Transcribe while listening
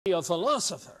be a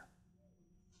philosopher,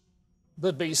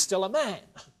 but be still a man.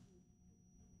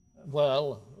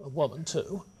 Well, a woman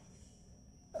too.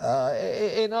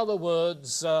 In other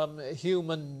words,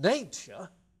 human nature,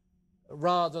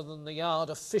 rather than the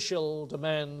artificial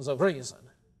demands of reason,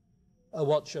 are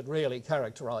what should really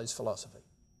characterize philosophy,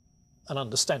 an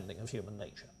understanding of human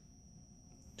nature.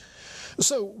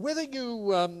 So whether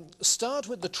you start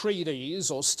with the treatise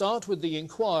or start with the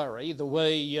inquiry, the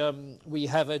way we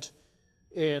have it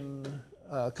in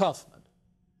Kaufmann,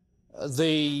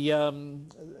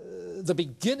 the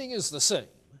beginning is the same.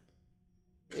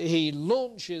 He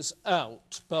launches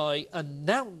out by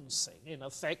announcing, in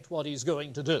effect, what he's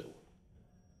going to do.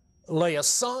 Lay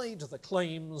aside the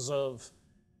claims of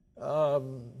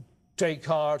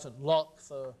Descartes and Locke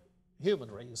for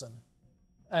human reason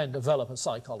and develop a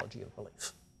psychology of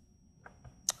belief.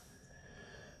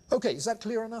 Okay, is that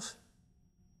clear enough?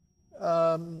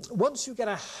 Once you get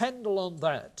a handle on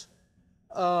that,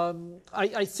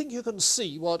 I think you can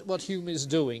see what Hume is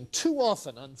doing. Too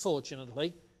often,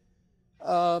 unfortunately,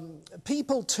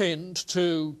 people tend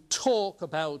to talk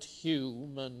about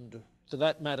Hume and, to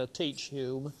that matter, teach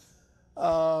Hume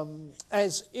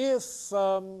as if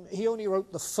he only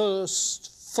wrote the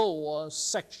first 4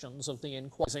 sections of the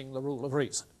Inquiry, the Rule of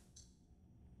Reason,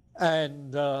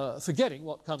 and forgetting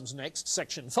what comes next,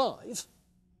 section 5,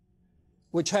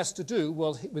 which has to do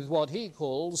with what he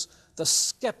calls the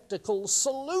skeptical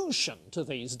solution to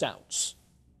these doubts.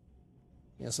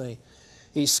 You see,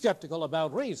 he's skeptical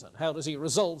about reason. How does he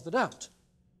resolve the doubt?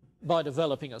 By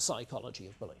developing a psychology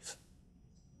of belief,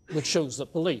 which shows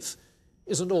that belief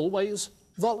isn't always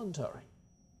voluntary,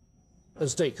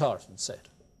 as Descartes had said,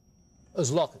 as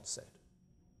Locke had said.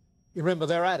 You remember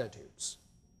their attitudes.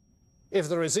 If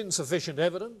there is insufficient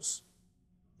evidence,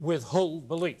 withhold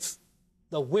belief.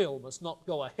 The will must not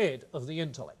go ahead of the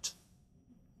intellect.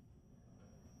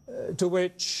 To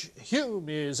which Hume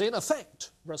is, in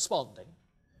effect, responding.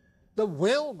 The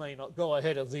will may not go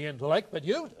ahead of the intellect, but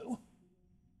you do.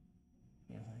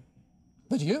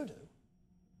 But you do.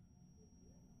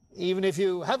 Even if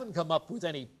you haven't come up with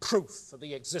any proof for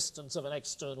the existence of an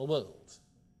external world.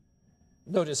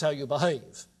 Notice how you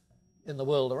behave in the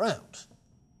world around,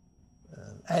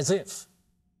 as if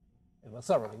it were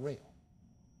thoroughly real.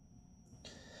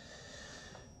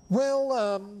 Well,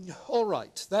 all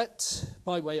right, that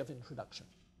by way of introduction.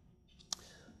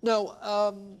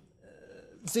 Now,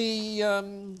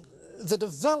 the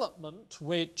development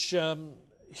which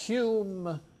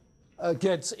Hume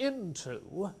gets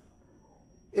into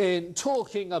in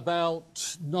talking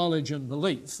about knowledge and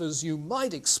belief, as you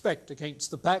might expect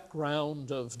against the background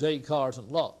of Descartes and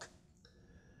Locke,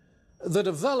 the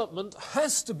development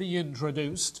has to be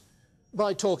introduced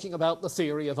by talking about the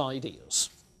theory of ideas.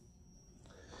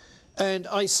 And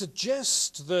I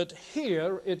suggest that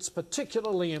here it's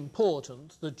particularly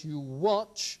important that you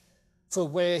watch for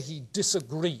where he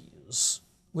disagrees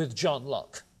with John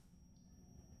Locke.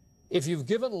 If you've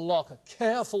given Locke a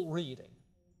careful reading,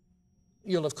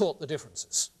 you'll have caught the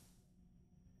differences.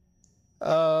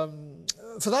 For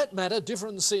that matter,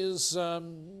 differences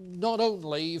not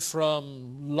only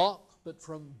from Locke, but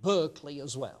from Berkeley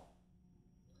as well.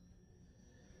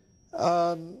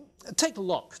 Take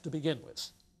Locke to begin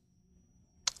with.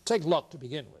 Take Locke to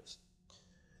begin with.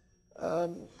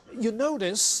 You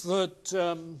notice that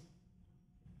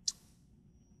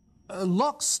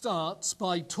Locke starts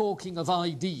by talking of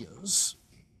ideas,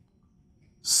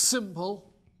 simple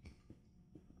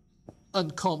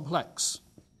and complex.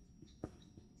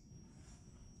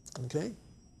 Okay?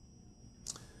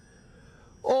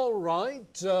 All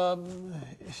right,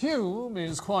 Hume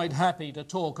is quite happy to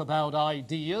talk about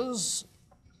ideas,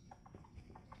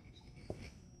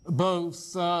 both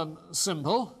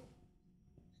simple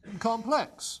and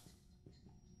complex.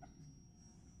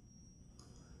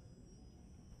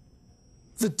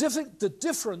 The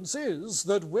difference is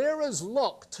that whereas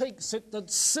Locke takes it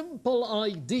that simple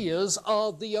ideas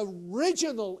are the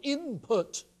original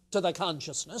input to the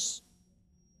consciousness,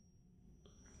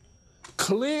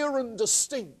 clear and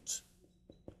distinct,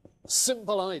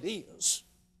 simple ideas.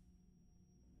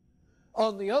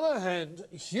 On the other hand,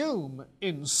 Hume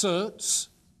inserts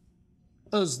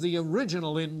as the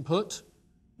original input,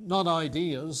 not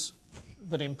ideas,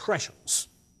 but impressions.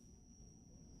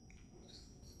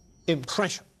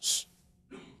 Impressions.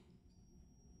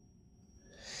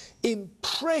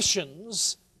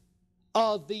 Impressions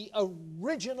are the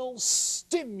original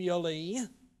stimuli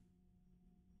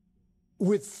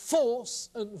with force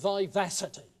and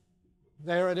vivacity.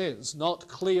 There it is, not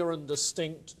clear and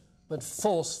distinct, but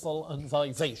forceful and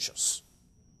vivacious.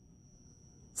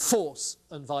 Force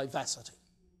and vivacity.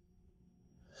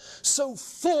 so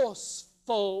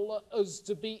forceful as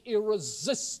to be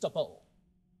irresistible,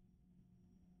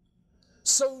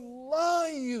 so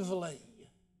lively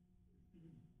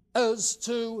as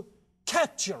to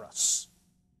capture us,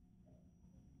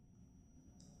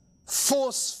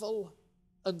 forceful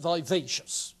and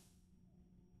vivacious.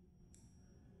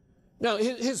 Now,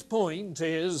 his point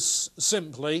is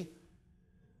simply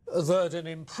that an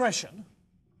impression,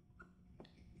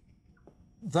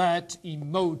 that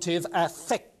emotive,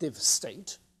 affective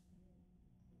state,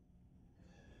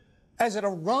 as it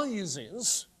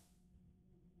arises,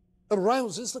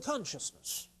 arouses the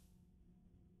consciousness.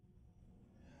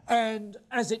 And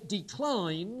as it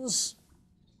declines,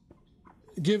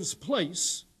 gives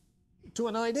place to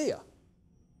an idea.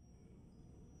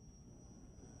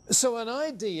 So an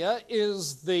idea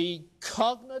is the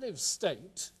cognitive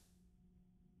state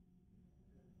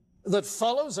that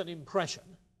follows an impression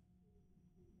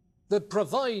that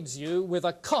provides you with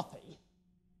a copy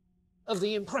of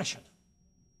the impression.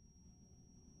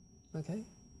 Okay?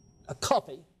 A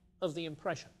copy of the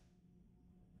impression.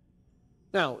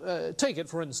 Now, take it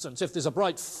for instance, if there's a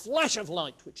bright flash of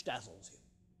light which dazzles you.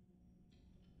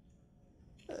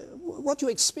 What you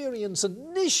experience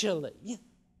initially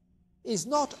is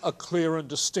not a clear and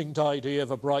distinct idea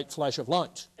of a bright flash of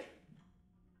light.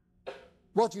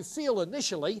 What you feel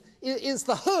initially is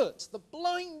the hurt, the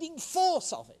blinding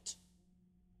force of it.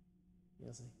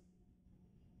 You see?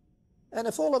 And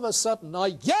if all of a sudden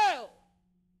I yell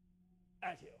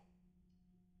at you,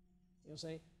 you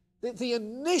see, the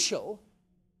initial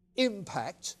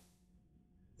impact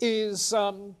is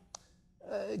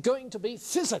going to be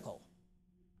physical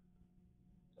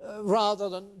rather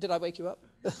than, did I wake you up?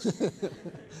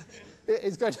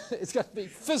 It's going to be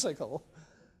physical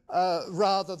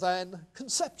rather than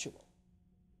conceptual,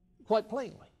 quite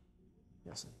plainly.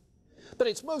 You see. But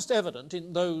it's most evident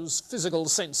in those physical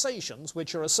sensations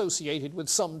which are associated with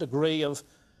some degree of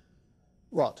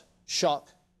what? Shock,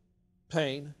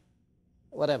 pain,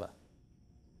 whatever.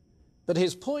 But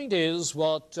his point is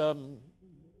what,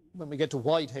 when we get to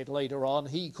Whitehead later on,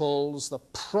 he calls the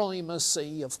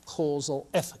primacy of causal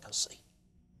efficacy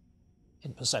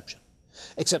in perception,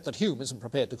 except that Hume isn't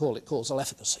prepared to call it causal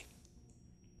efficacy.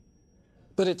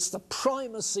 But it's the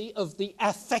primacy of the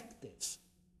affective,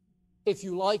 if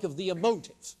you like, of the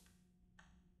emotive,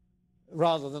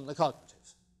 rather than the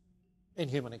cognitive in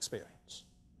human experience.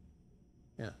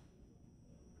 Yeah.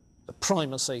 The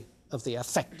primacy of the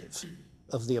affective,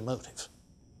 of the emotive.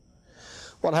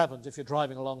 What happens if you're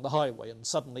driving along the highway and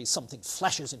suddenly something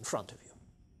flashes in front of you?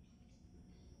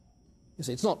 You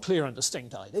see, it's not clear and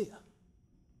distinct idea.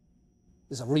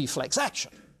 There's a reflex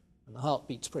action, and the heart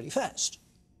beats pretty fast.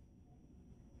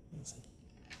 You see.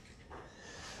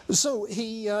 So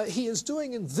he is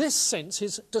doing, in this sense,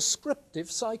 his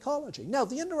descriptive psychology. Now,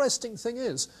 the interesting thing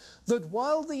is that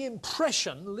while the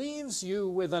impression leaves you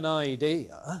with an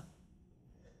idea,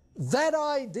 that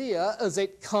idea, as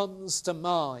it comes to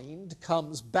mind,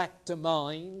 comes back to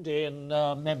mind in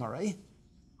memory,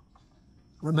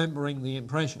 remembering the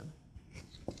impression.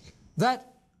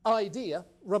 That idea,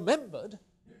 remembered,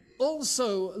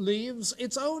 also leaves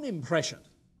its own impression.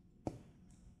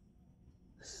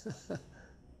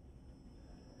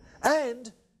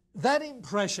 And that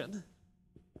impression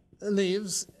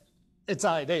leaves its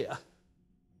idea.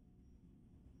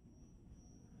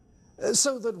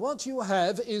 So that what you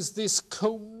have is this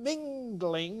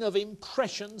commingling of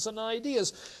impressions and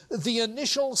ideas. The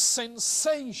initial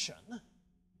sensation,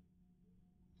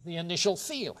 the initial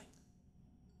feeling,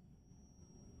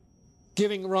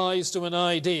 giving rise to an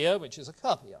idea which is a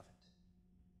copy of it.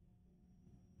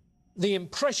 The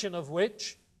impression of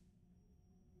which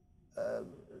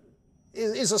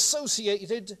is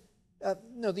associated,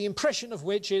 the impression of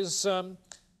which is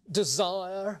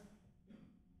desire,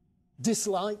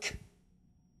 dislike,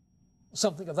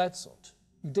 something of that sort.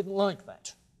 You didn't like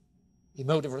that.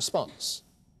 Emotive response.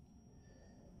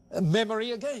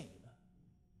 Memory again.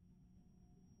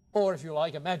 Or, if you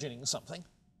like, imagining something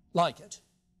like it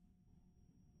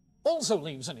also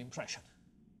leaves an impression.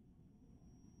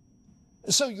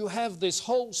 So you have this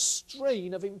whole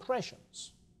strain of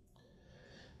impressions.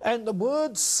 And the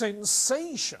word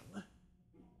sensation,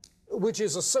 which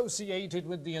is associated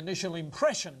with the initial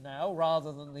impression now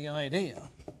rather than the idea,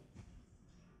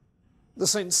 the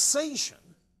sensation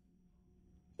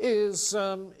is,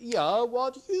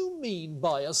 what you mean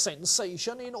by a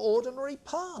sensation in ordinary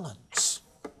parlance.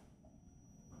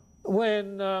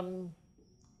 When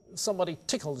somebody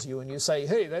tickles you and you say,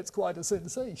 hey, that's quite a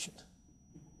sensation.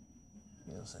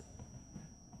 You see.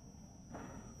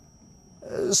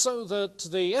 So that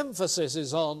the emphasis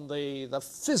is on the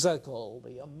physical,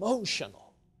 the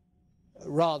emotional,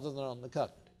 rather than on the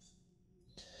cognitive.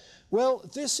 Well,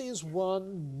 this is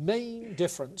one main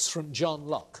difference from John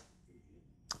Locke.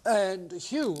 And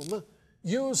Hume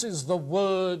uses the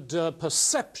word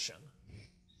perception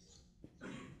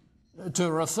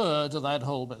to refer to that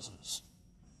whole business.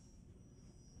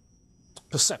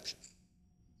 Perception.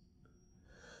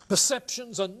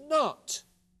 Perceptions are not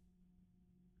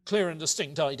clear and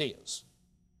distinct ideas.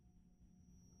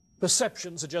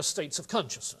 Perceptions are just states of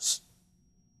consciousness.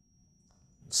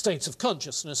 States of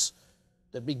consciousness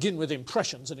that begin with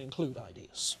impressions and include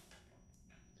ideas.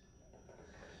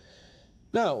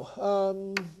 Now,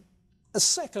 a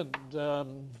second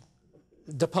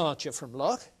departure from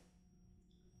Locke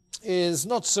is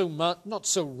not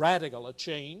so radical a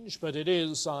change, but it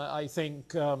is, I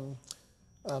think, an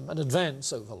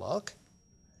advance over Locke.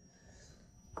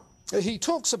 He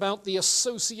talks about the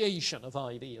association of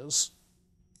ideas.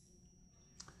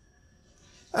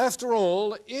 After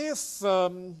all, if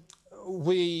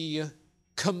we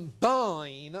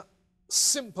combine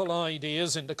simple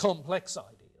ideas into complex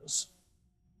ideas,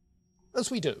 as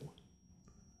we do,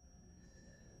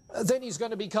 then he's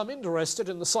going to become interested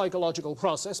in the psychological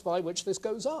process by which this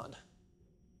goes on.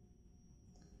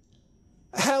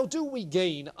 How do we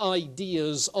gain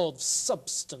ideas of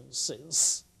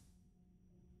substances,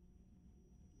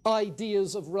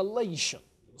 ideas of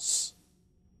relations,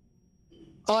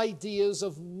 ideas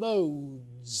of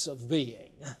modes of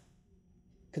being,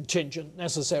 contingent,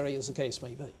 necessary as the case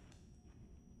may be?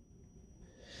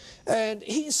 And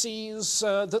he sees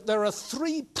that there are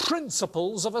three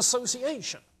principles of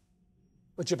association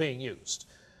which are being used.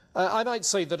 I might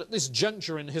say that at this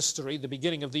juncture in history, the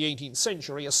beginning of the 18th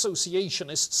century,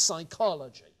 associationist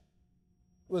psychology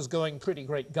was going pretty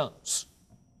great guns.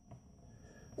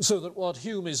 So that what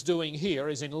Hume is doing here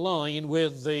is in line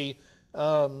with the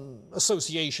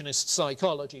associationist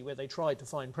psychology, where they tried to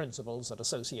find principles that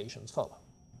associations follow.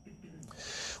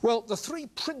 Well, the three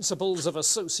principles of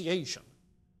association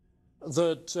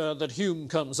that Hume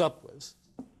comes up with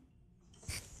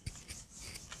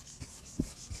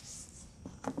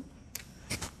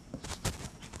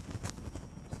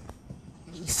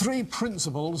three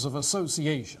principles of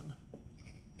association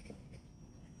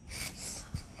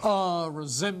are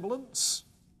resemblance,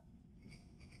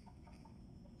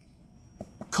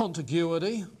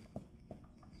 contiguity,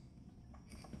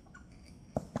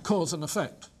 cause and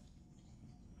effect.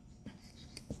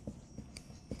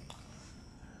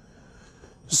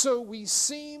 So we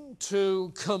seem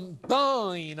to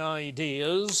combine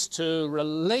ideas, to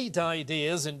relate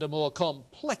ideas into more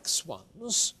complex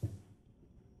ones,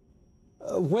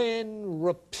 when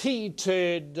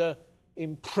repeated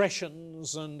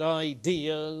impressions and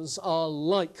ideas are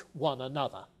like one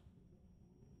another.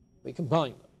 We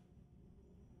combine them.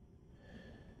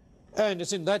 And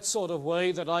it's in that sort of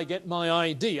way that I get my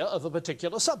idea of a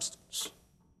particular substance.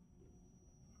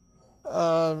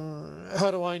 How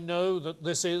do I know that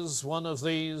this is one of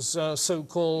these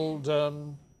so-called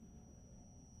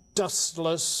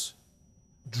dustless,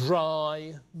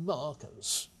 dry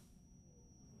markers?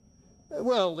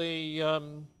 Well, the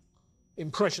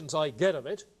impressions I get of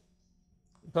it,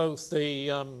 both the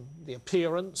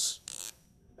appearance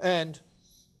and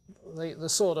the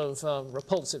sort of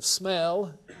repulsive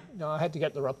smell. You know, I had to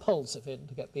get the repulsive in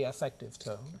to get the affective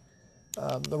tone.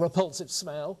 The repulsive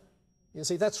smell, you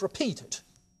see, that's repeated.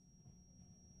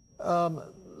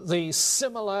 The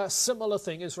similar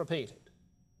thing is repeated.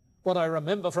 What I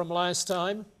remember from last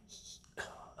time,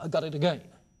 I got it again.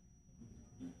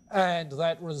 And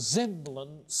that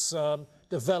resemblance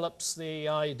develops the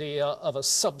idea of a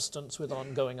substance with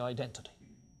ongoing identity.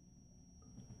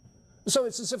 So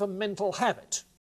it's as if a mental habit